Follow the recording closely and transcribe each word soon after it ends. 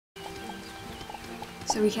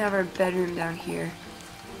So we can have our bedroom down here.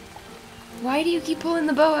 Why do you keep pulling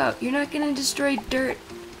the bow out? You're not gonna destroy dirt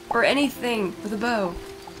or anything with a bow,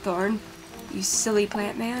 Thorn. You silly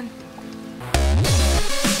plant man.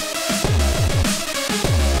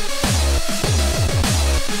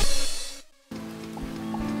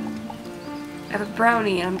 I have a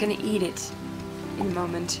brownie and I'm gonna eat it in a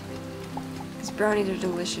moment. Because brownies are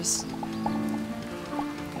delicious.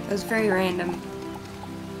 That was very random.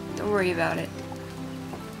 Don't worry about it.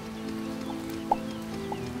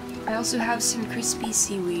 I also have some crispy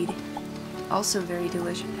seaweed. Also very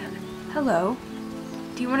delicious. Hello?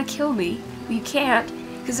 Do you want to kill me? Well, you can't,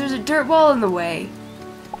 because there's a dirt wall in the way.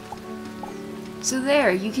 So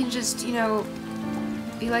there, you can just, you know,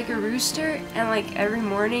 be like a rooster, and like every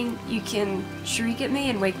morning you can shriek at me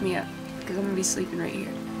and wake me up, because I'm gonna be sleeping right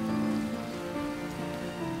here.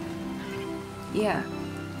 Yeah.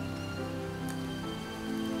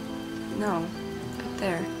 No. But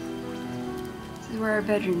there. This is where our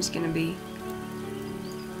bedroom's gonna be.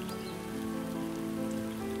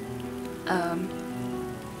 How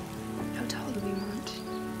tall do we want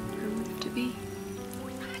our roof to be?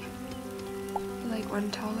 Like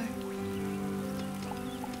one taller.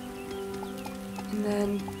 And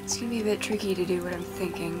then it's gonna be a bit tricky to do what I'm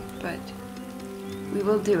thinking, but we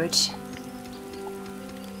will do it.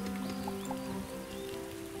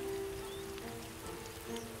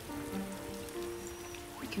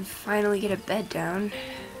 We can finally get a bed down.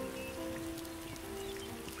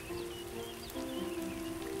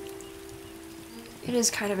 It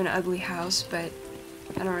is kind of an ugly house, but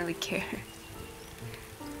I don't really care.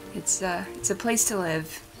 It's a place to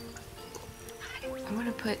live. I'm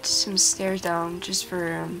gonna put some stairs down just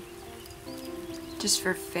for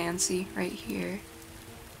fancy right here.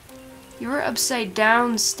 You were upside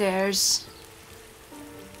down stairs.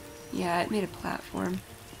 Yeah, it made a platform.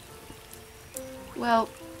 Well,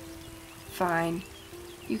 fine.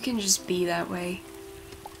 You can just be that way.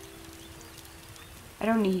 I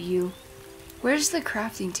don't need you. Where's the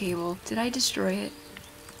crafting table? Did I destroy it?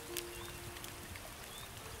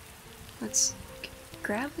 Let's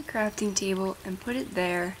grab the crafting table and put it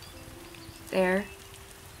there. There.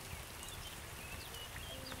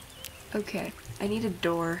 Okay, I need a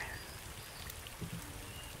door.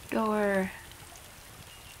 Door.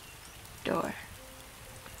 Door.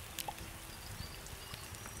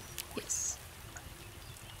 Yes.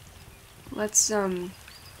 Let's,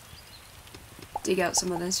 dig out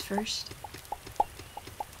some of this first.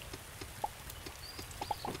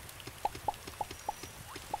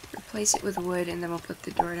 Replace it with wood, and then we'll put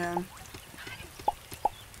the door down.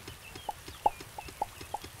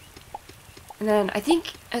 And then I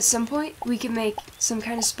think at some point we can make some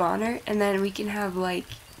kind of spawner, and then we can have like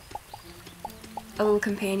a little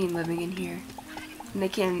companion living in here. And they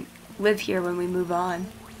can live here when we move on.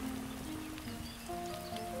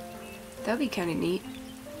 That would be kind of neat.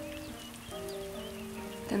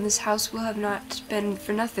 Then this house will have not been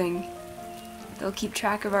for nothing. They'll keep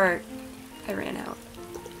track of our... I ran out.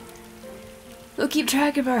 They'll keep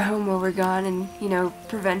track of our home while we're gone and, you know,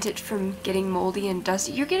 prevent it from getting moldy and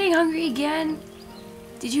dusty. You're getting hungry again?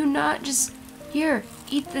 Did you not just... Here,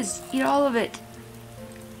 eat this. Eat all of it.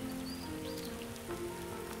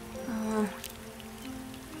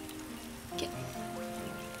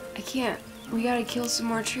 I can't. We gotta kill some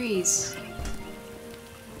more trees.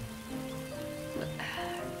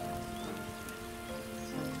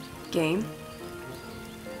 Game.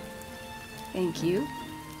 Thank you.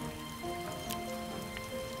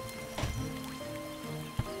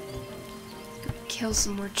 Kill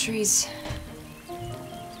some more trees.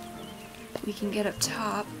 We can get up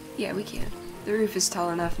top. Yeah, we can. The roof is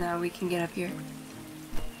tall enough now, we can get up here.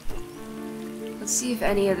 Let's see if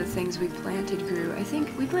any of the things we planted grew. I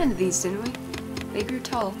think we planted these, didn't we? They grew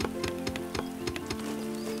tall.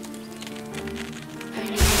 I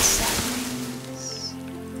need saplings.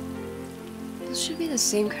 Those should be the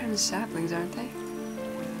same kind of saplings, aren't they?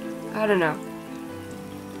 I don't know.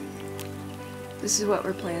 This is what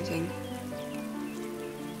we're planting.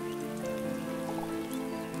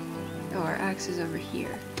 Oh, our axe is over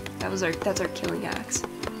here. That's our killing axe.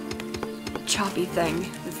 The choppy thing.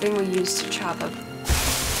 The thing we use to chop up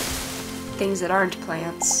things that aren't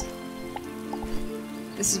plants.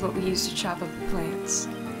 This is what we use to chop up the plants.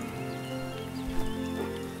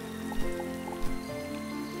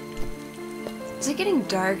 Is it getting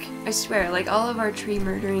dark? I swear, like all of our tree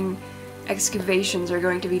murdering excavations are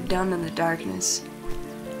going to be done in the darkness.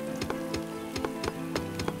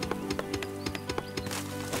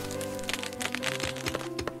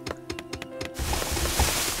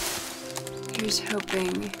 Here's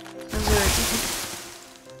hoping. Those are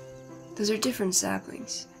Those are different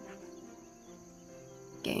saplings.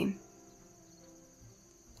 Game.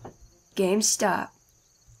 Game, stop.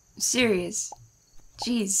 I'm serious.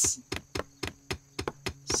 Jeez.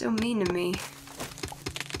 So mean to me.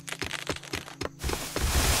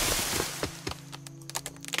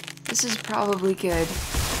 This is probably good.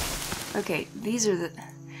 Okay, these are the...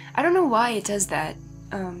 I don't know why it does that.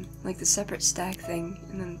 Like the separate stack thing,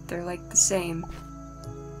 and then they're like the same.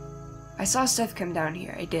 I saw stuff come down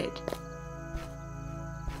here, I did.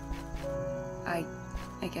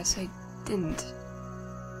 I guess I didn't.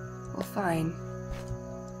 Well, fine.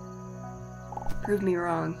 Prove me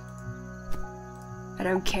wrong. I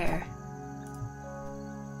don't care.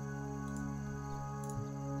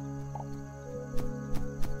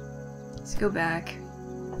 Let's go back.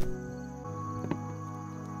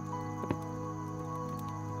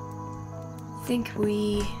 Think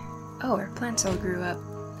we... Oh, our plants all grew up.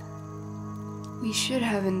 We should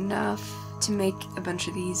have enough to make a bunch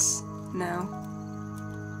of these now.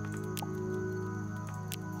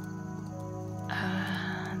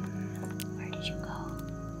 Where did you go?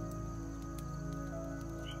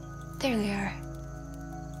 There they are.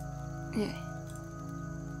 Yeah.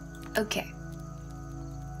 Okay.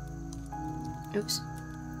 Oops.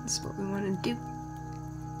 This is what we want to do.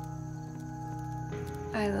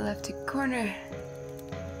 I left a corner.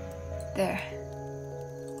 There.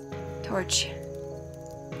 Torch.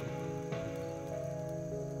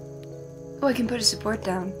 Oh, I can put a support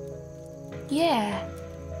down. Yeah.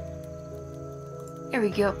 There we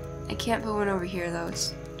go. I can't put one over here though.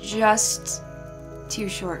 It's just too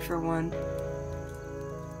short for one.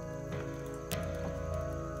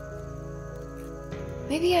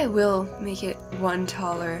 Maybe I will make it one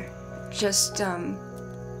taller. Just, well,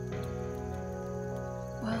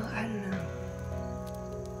 I don't know.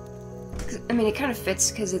 I mean, it kind of fits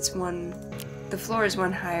because it's one... The floor is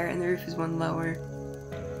one higher and the roof is one lower.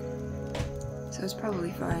 So it's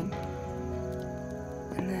probably fine.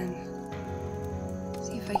 And then...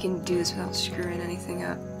 see if I can do this without screwing anything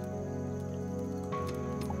up.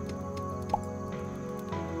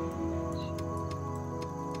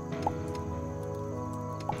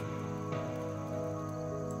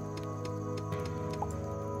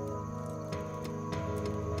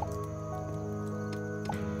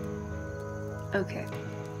 Okay.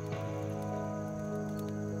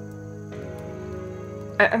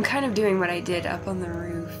 I'm kind of doing what I did up on the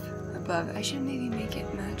roof above. I should maybe make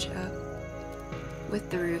it match up with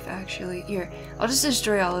the roof, actually. Here, I'll just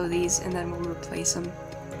destroy all of these and then we'll replace them.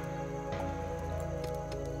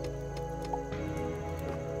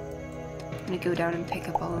 I'm gonna go down and pick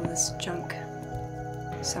up all of this junk.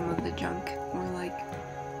 Some of the junk, more like.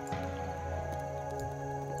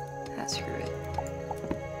 Ah, screw it.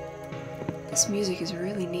 This music is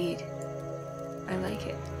really neat. I like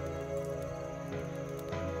it.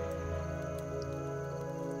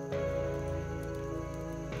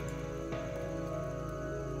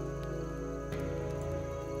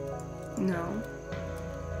 No.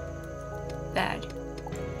 Bad.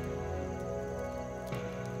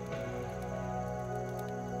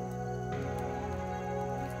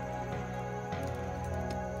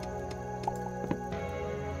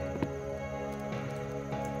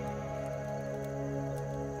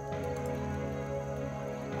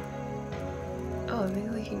 Oh, maybe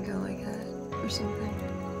we can go like that or something.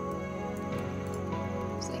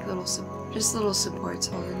 It's like little, just little supports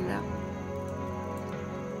holding it up.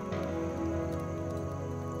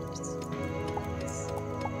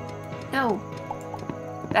 No!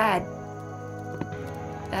 Bad.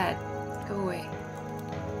 Bad. Go away.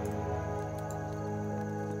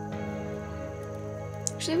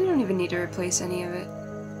 Actually, we don't even need to replace any of it.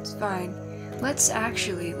 It's fine. Let's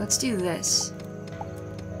do this.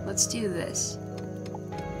 Let's do this.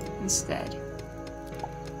 Instead.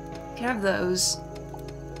 Can I have those?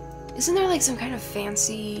 Isn't there like some kind of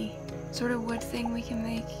fancy sort of wood thing we can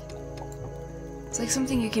make? It's like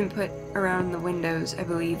something you can put around the windows, I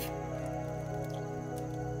believe.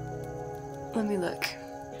 Let me look.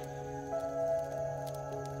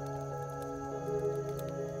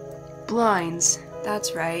 Blinds.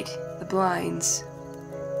 That's right. The blinds.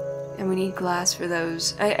 And we need glass for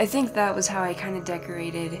those. I think that was how I kind of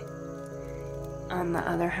decorated on the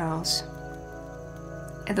other house.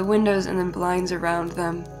 And the windows and then blinds around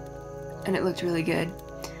them. And it looked really good.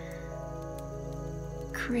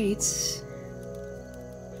 Crates.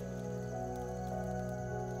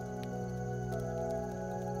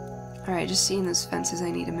 Alright, just seeing those fences, I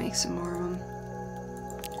need to make some more of them.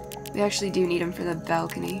 We actually do need them for the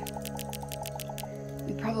balcony.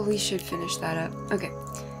 We probably should finish that up. Okay,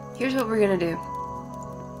 here's what we're gonna do.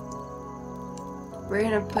 We're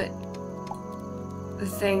gonna put the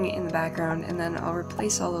thing in the background, and then I'll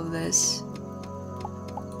replace all of this.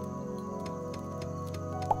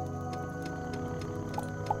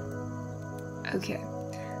 Okay,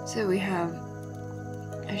 so we have,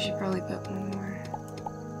 I should probably put one more,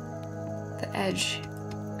 the edge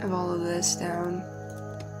of all of this down,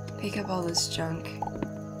 pick up all this junk.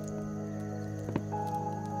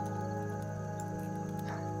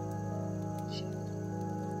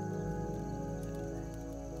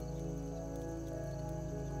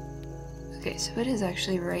 Okay, so it is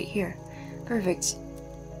actually right here. Perfect.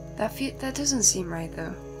 That doesn't seem right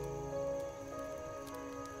though.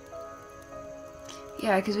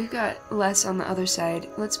 Yeah, because we've got less on the other side.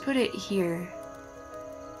 Let's put it here.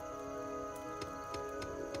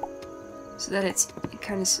 So that it's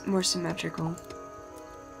kind of more symmetrical.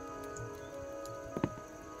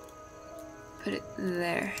 Put it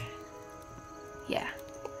there. Yeah.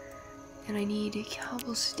 And I need a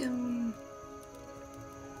cobblestone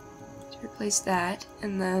to replace that,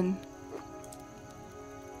 and then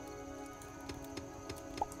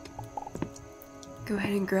go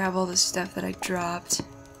ahead and grab all the stuff that I dropped.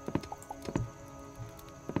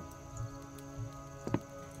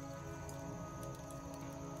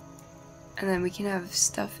 And then we can have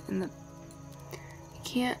stuff in the...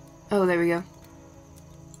 Can't... Oh, there we go.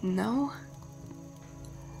 No?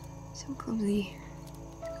 So clumsy.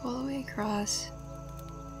 Go all the way across.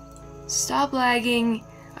 Stop lagging!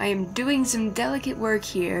 I am doing some delicate work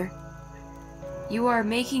here. You are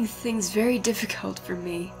making things very difficult for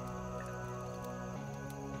me.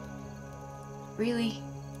 Really?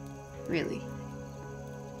 Really?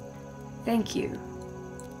 Thank you.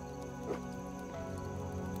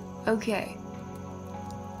 Okay.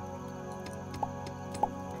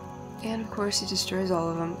 And of course it destroys all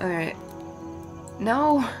of them. Alright.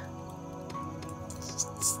 No!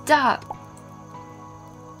 Stop!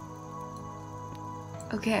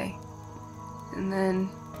 Okay. And then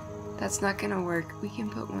that's not gonna work. We can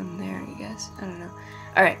put one there, I guess. I don't know.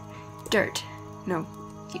 Alright. Dirt. No.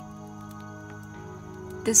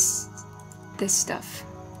 This stuff.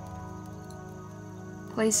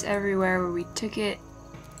 Place everywhere where we took it.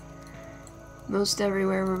 Most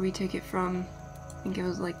everywhere where we took it from. I think it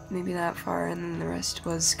was like maybe that far, and then the rest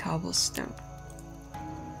was cobblestone.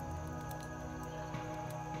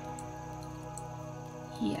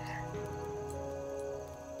 Yeah.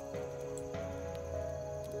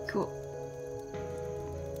 Cool.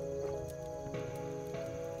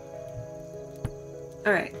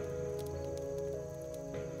 Alright.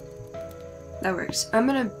 That works. I'm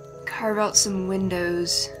gonna carve out some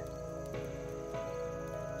windows.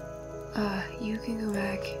 You can go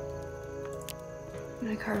back. I'm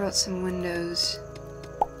gonna carve out some windows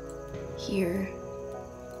here.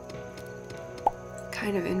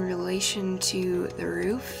 Kind of in relation to the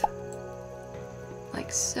roof.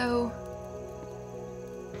 Like so.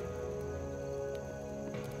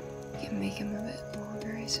 You can make them a bit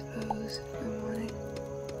longer, I suppose, if we wanted.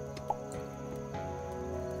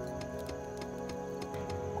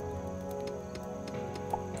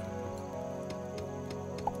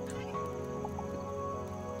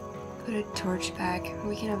 Put a torch back.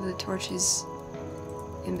 We can have the torches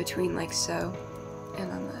in between like so,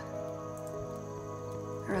 and on the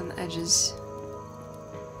around the edges.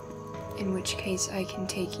 In which case I can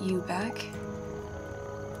take you back.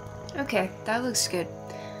 Okay, that looks good.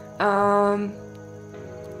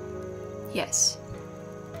 Yes.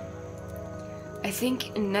 I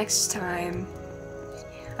think next time,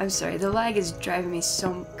 I'm sorry, the lag is driving me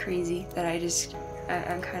so crazy that I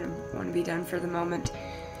kind of want to be done for the moment.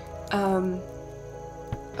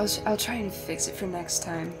 I'll try and fix it for next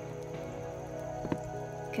time,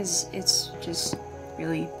 because it's just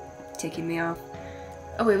really ticking me off.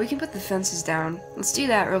 Oh wait, we can put the fences down. Let's do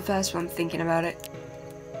that real fast while I'm thinking about it.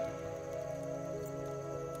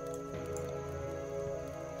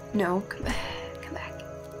 No, come back.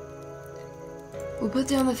 We'll put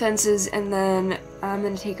down the fences, and then I'm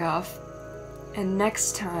gonna take off. And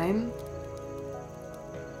next time,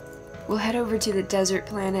 we'll head over to the desert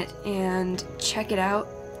planet and check it out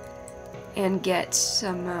and get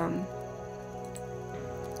some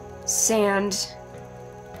sand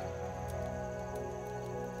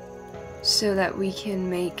so that we can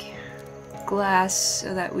make glass,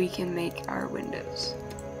 so that we can make our windows.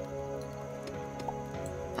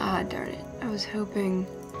 Ah, darn it. I was hoping.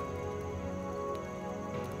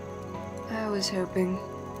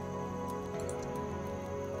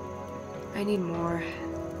 I need more.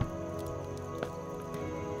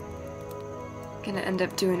 Gonna end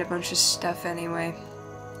up doing a bunch of stuff anyway.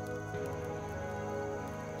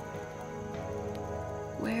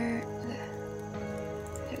 Where?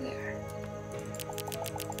 There.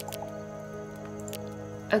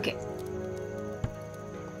 Okay.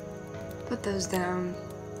 Put those down.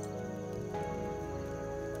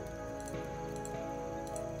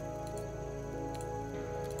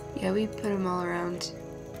 Yeah, we put them all around.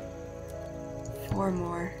 4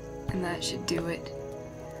 more, and that should do it.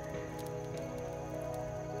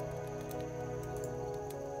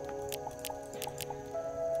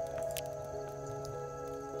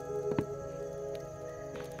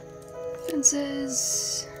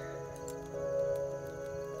 Fences.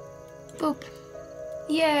 Boop.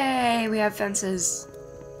 Yay, we have fences.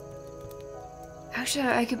 Actually,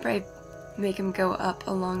 I could probably make them go up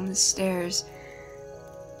along the stairs.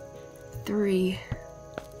 3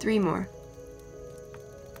 more.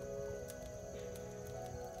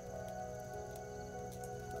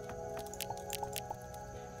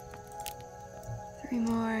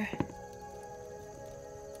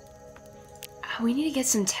 Oh, we need to get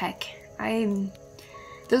some tech.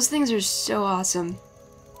 Those things are so awesome.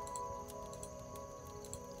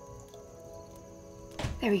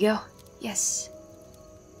 There we go. Yes.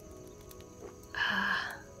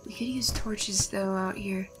 We could use torches though out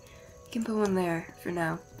here. We can put one there for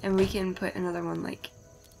now. And we can put another one like...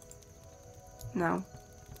 No.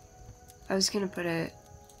 I was gonna put a...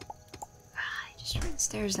 I just ran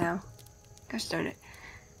stairs now. Gosh darn it.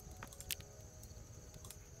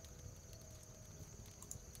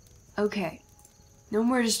 Okay. No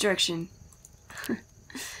more destruction.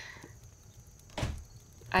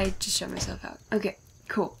 I just shut myself out. Okay,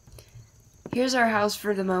 cool. Here's our house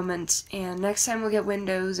for the moment, and next time we'll get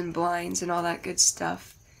windows and blinds and all that good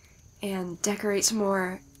stuff, and decorate some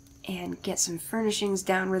more, and get some furnishings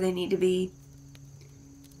down where they need to be.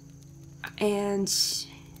 And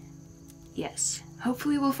yes,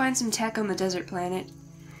 hopefully we'll find some tech on the desert planet,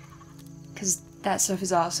 because that stuff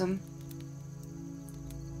is awesome.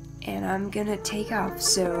 And I'm gonna take off,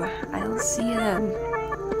 so I'll see you then.